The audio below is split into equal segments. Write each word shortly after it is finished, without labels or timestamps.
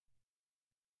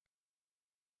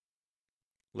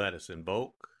Let us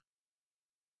invoke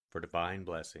for divine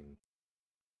blessing.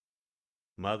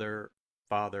 Mother,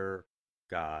 Father,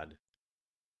 God,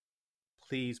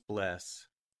 please bless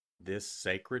this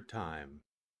sacred time.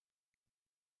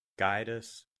 Guide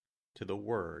us to the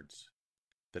words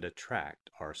that attract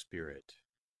our spirit.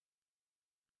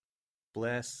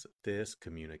 Bless this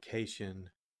communication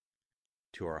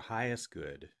to our highest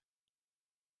good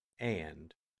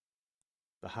and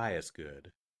the highest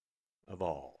good of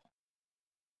all.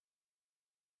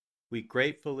 We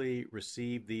gratefully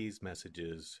receive these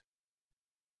messages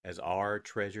as our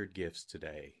treasured gifts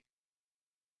today.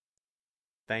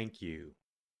 Thank you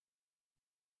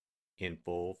in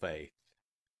full faith.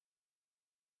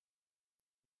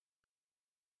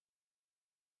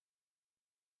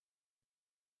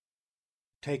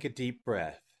 Take a deep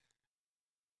breath.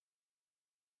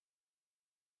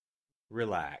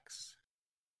 Relax.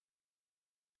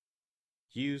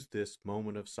 Use this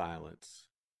moment of silence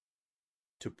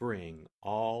to bring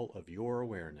all of your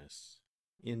awareness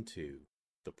into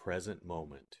the present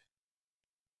moment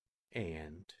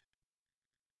and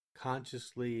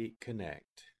consciously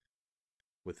connect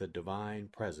with the divine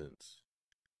presence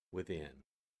within.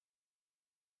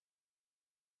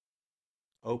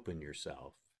 Open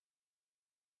yourself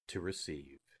to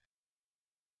receive.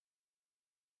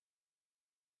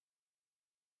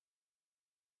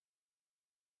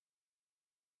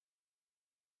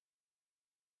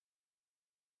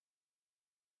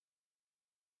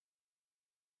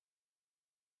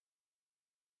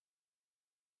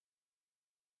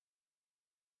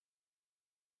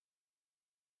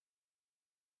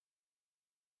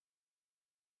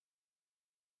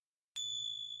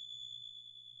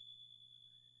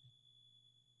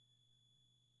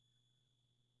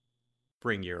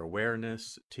 Bring your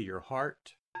awareness to your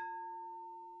heart.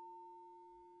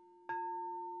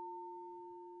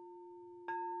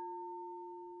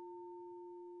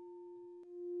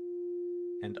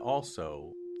 And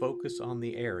also focus on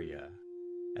the area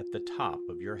at the top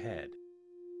of your head.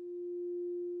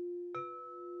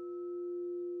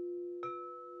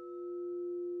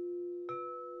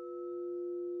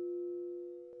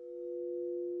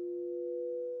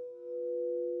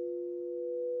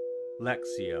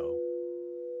 Lectio.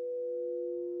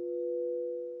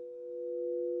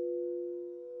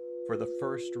 For the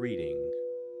first reading,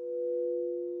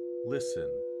 listen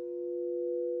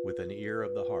with an ear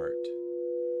of the heart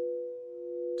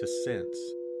to sense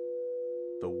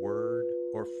the word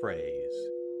or phrase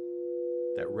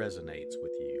that resonates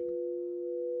with you.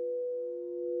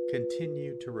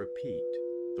 Continue to repeat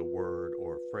the word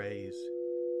or phrase.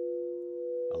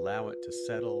 Allow it to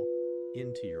settle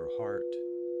into your heart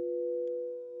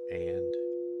and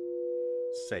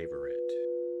savor it.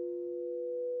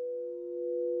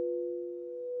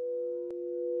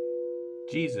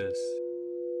 Jesus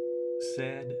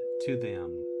said to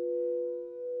them,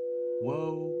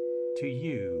 "Woe to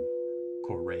you,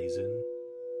 Chorazin!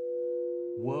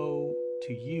 Woe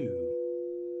to you,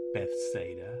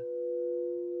 Bethsaida!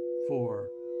 For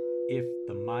if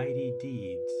the mighty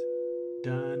deeds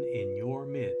done in your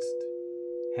midst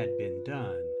had been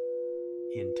done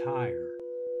in Tyre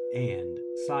and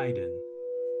Sidon,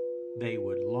 they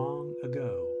would long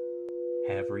ago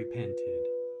have repented,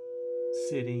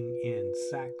 sitting in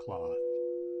sackcloth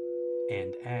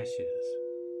and ashes.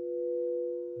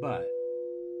 But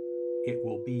it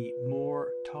will be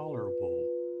more tolerable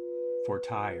for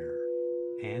Tyre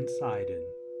and Sidon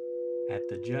at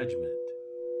the judgment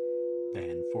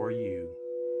than for you.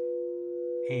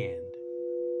 And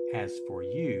as for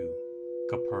you,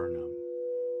 Capernaum,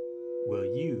 will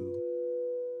you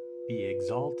be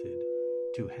exalted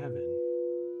to heaven?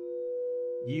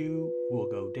 You will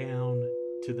go down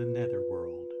to the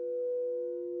netherworld.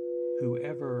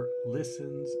 Whoever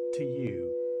listens to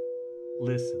you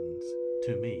listens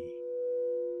to me.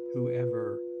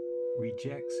 Whoever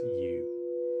rejects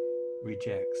you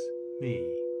rejects me.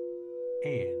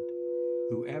 And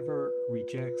whoever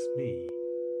rejects me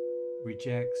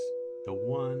rejects the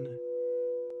one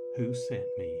who sent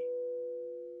me."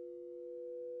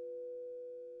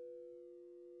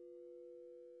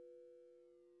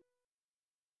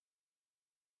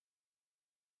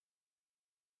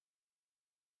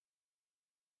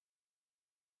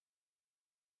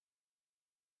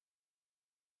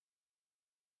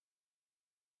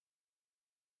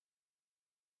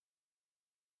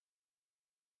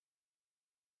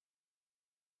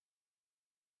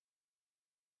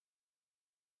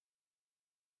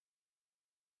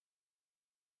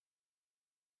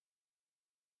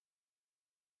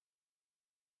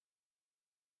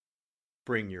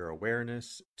 Bring your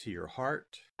awareness to your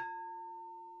heart.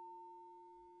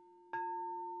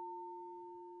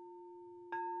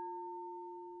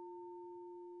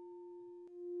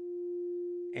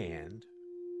 And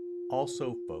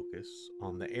also focus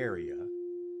on the area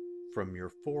from your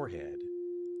forehead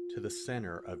to the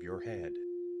center of your head.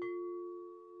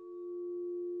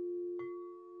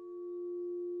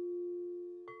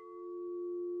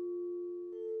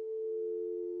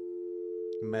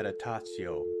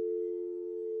 Meditatio.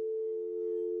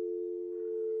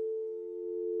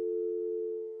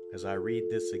 As I read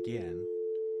this again,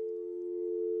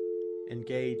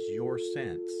 engage your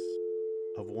sense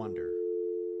of wonder.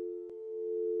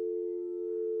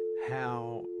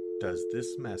 How does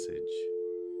this message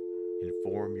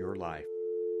inform your life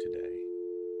today?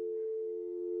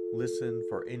 Listen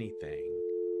for anything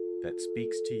that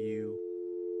speaks to you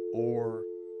or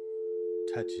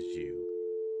touches you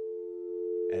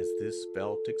as this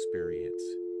felt experience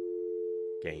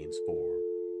gains form.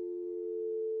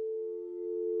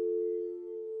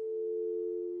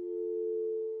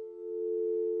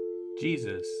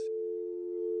 Jesus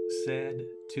said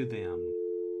to them,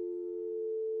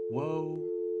 "Woe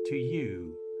to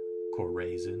you,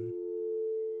 Chorazin!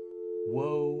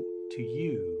 Woe to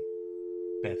you,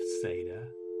 Bethsaida!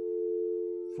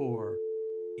 For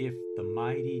if the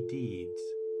mighty deeds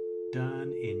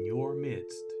done in your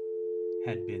midst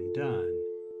had been done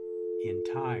in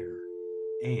Tyre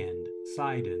and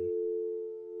Sidon,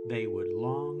 they would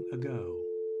long ago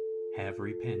have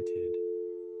repented,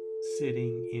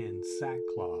 sitting in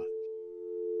sackcloth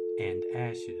and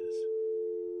ashes.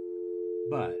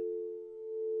 But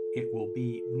it will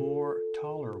be more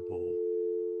tolerable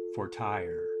for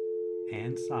Tyre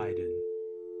and Sidon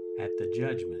at the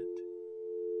judgment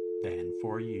than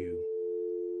for you.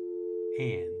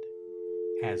 And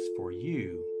as for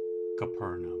you,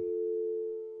 Capernaum,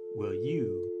 will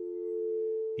you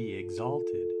be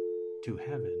exalted to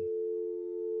heaven?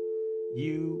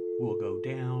 You will go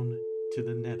down to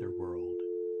the netherworld.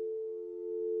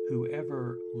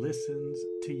 Whoever listens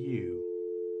to you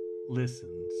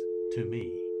listens to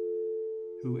me.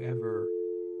 Whoever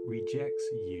rejects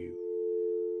you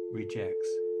rejects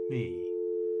me.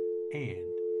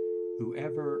 And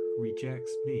whoever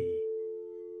rejects me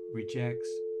rejects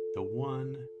the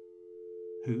one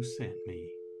who sent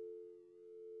me."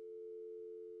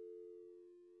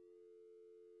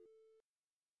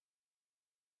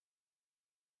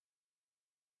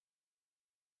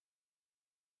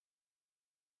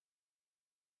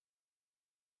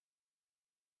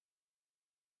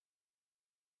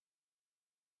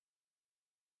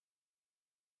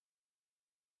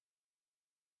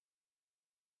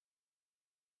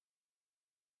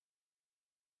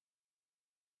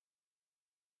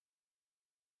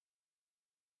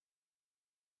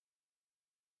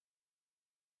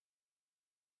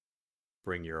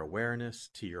 Bring your awareness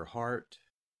to your heart.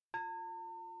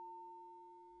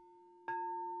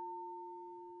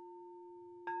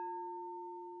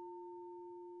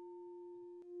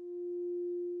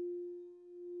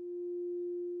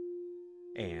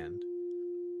 And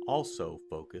also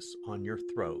focus on your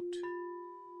throat.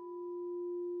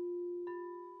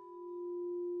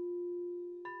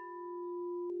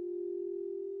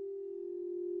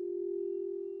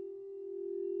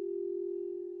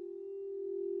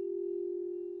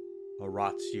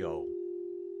 Oratio.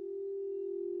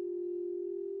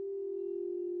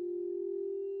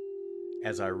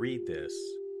 As I read this,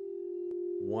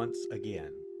 once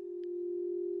again,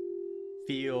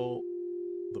 feel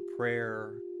the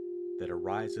prayer that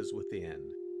arises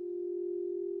within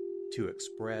to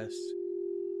express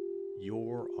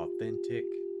your authentic,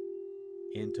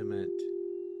 intimate,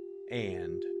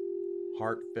 and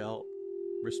heartfelt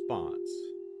response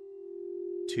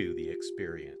to the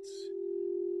experience.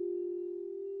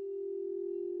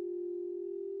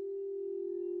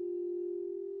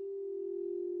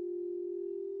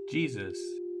 Jesus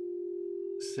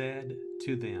said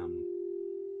to them,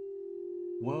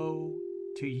 "Woe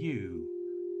to you,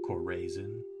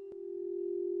 Chorazin!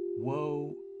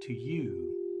 Woe to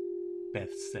you,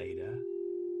 Bethsaida!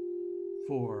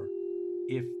 For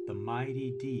if the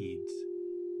mighty deeds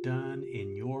done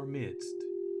in your midst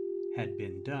had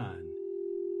been done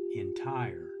in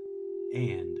Tyre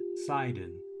and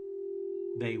Sidon,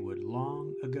 they would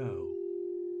long ago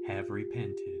have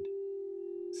repented,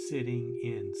 sitting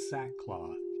in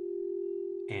sackcloth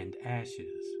and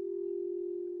ashes.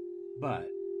 But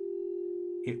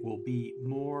it will be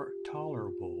more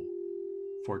tolerable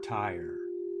for Tyre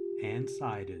and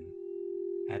Sidon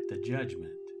at the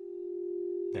judgment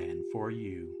than for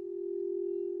you.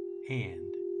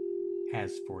 And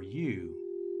as for you,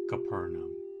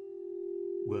 Capernaum,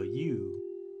 will you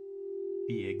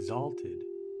be exalted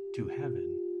to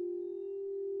heaven?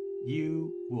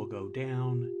 You will go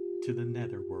down to the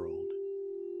netherworld.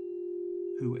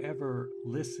 Whoever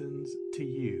listens to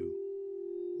you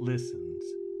listens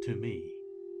to me.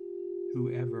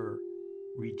 Whoever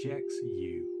rejects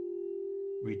you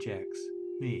rejects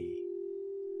me.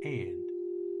 And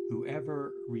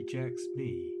whoever rejects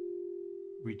me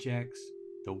rejects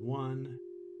the one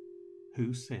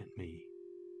who sent me.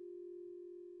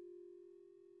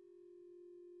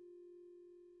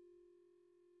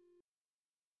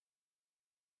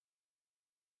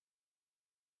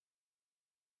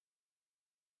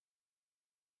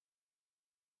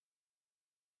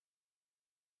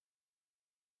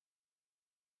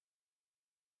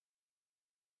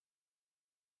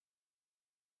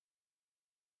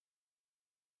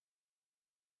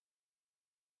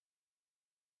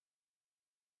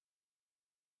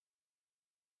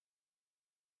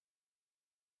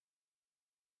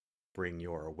 Bring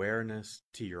your awareness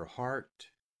to your heart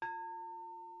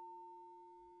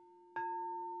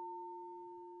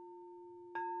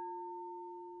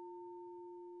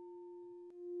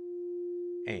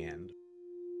and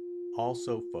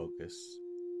also focus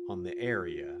on the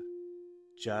area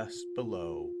just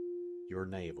below your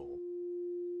navel.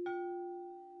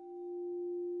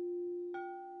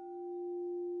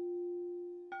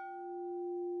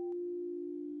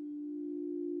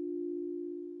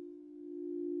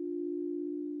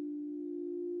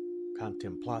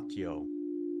 Contemplatio.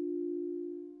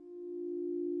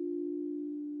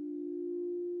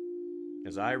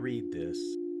 As I read this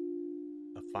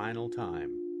a final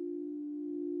time,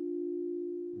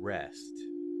 rest.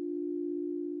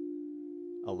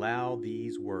 Allow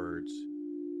these words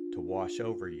to wash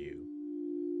over you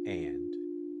and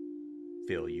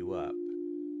fill you up.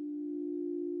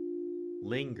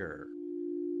 Linger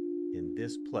in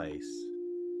this place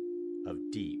of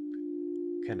deep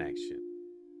connection.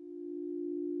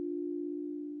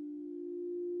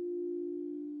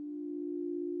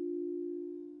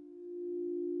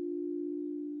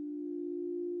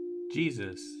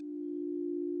 Jesus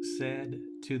said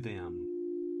to them,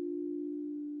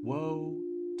 "Woe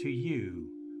to you,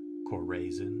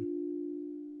 Chorazin!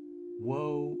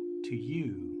 Woe to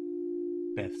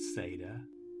you, Bethsaida!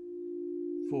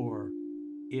 For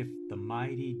if the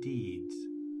mighty deeds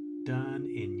done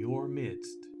in your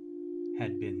midst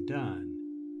had been done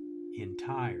in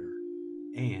Tyre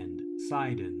and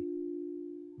Sidon,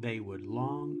 they would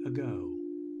long ago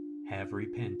have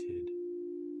repented,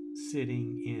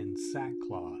 sitting in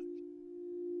sackcloth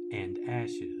and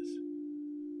ashes.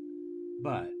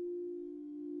 But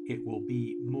it will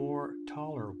be more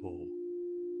tolerable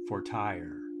for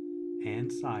Tyre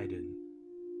and Sidon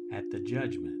at the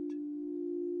judgment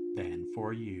than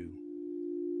for you.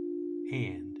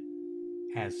 And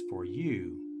as for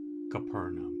you,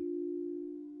 Capernaum,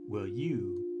 will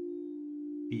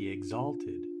you be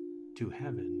exalted to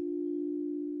heaven?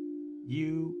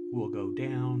 You will go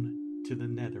down to the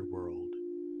netherworld.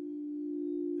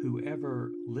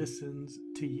 Whoever listens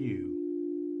to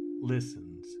you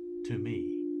listens to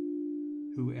me.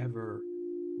 Whoever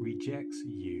rejects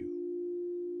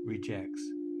you rejects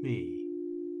me.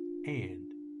 And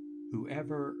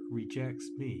whoever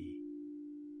rejects me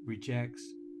rejects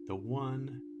the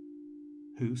one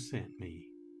who sent me."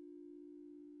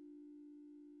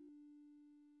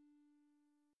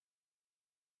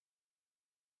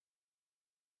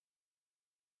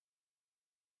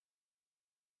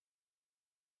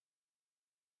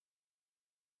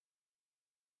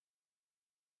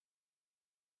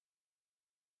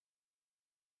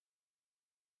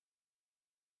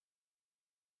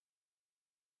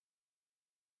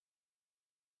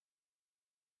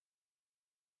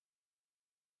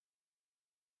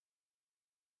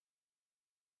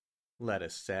 Let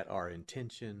us set our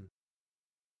intention.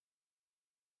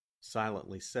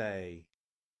 Silently say,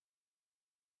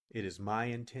 "It is my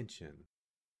intention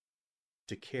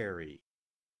to carry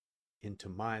into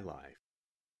my life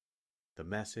the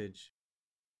message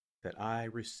that I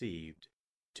received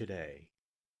today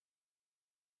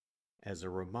as a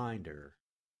reminder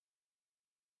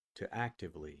to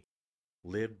actively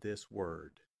live this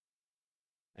word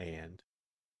and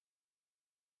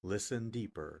listen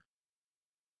deeper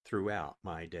throughout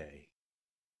my day."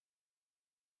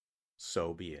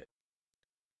 So be it.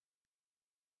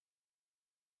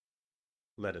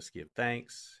 Let us give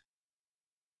thanks.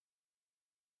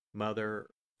 Mother,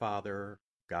 Father,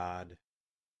 God,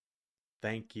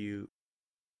 thank you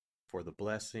for the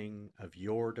blessing of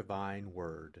your divine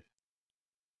word.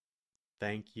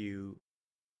 Thank you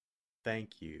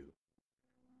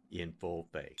in full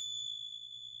faith.